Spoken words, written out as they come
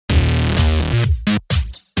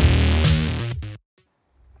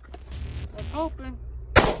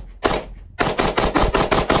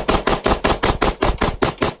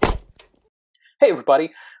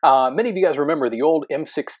everybody. Many of you guys remember the old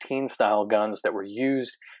M16 style guns that were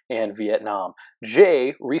used in Vietnam.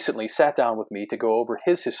 Jay recently sat down with me to go over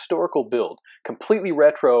his historical build, completely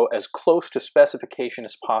retro, as close to specification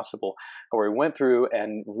as possible, where he went through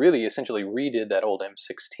and really essentially redid that old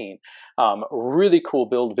M16. Really cool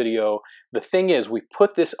build video. The thing is, we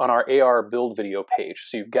put this on our AR build video page,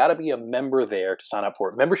 so you've got to be a member there to sign up for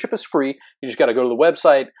it. Membership is free. You just got to go to the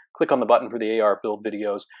website, click on the button for the AR build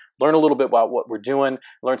videos, learn a little bit about what we're doing,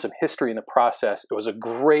 learn some history in the process. It was a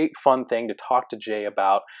great, fun thing to talk to Jay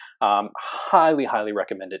about. Highly, highly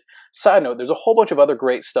recommended. Side note, there's a whole bunch of other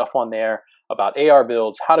great stuff on there about AR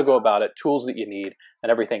builds, how to go about it, tools that you need,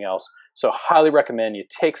 and everything else. So highly recommend you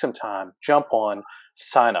take some time, jump on,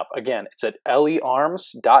 sign up. Again, it's at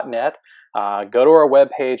learms.net. Go to our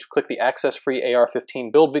webpage, click the access-free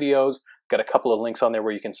AR15 build videos. Got a couple of links on there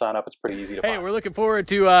where you can sign up. It's pretty easy to find. Hey, we're looking forward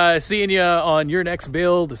to seeing you on your next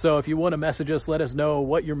build. So if you want to message us, let us know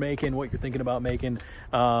what you're making, what you're thinking about making.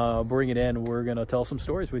 Bring it in. We're going to tell some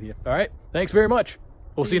stories with you. All right. Thanks very much.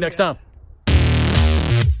 We'll see you next time.